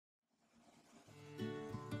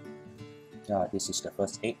Yeah, this is the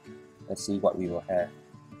first egg. Let's see what we will have.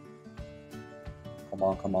 Come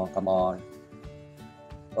on, come on, come on.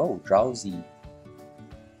 Oh, Drowsy.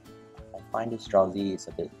 I find this Drowsy is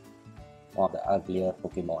a bit one of the uglier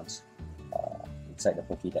Pokemons inside the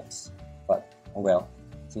Pokédex. But oh well,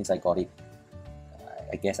 since I got it,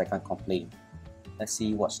 I guess I can't complain. Let's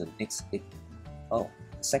see what's the next egg. Oh,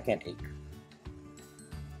 the second egg.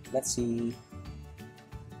 Let's see.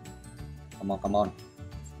 Come on, come on.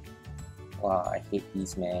 Wow, I hate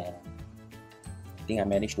these, man. I think I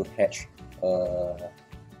managed to hatch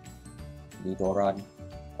Nidoran,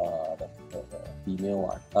 the female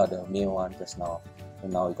one, the male one just now.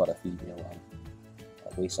 And now we got a female one.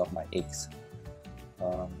 A waste of my eggs.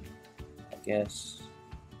 I guess,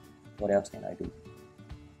 what else can I do?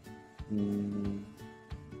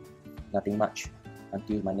 Nothing much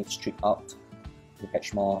until my next trip out to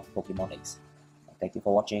catch more Pokemon eggs. Thank you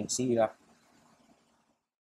for watching. See ya.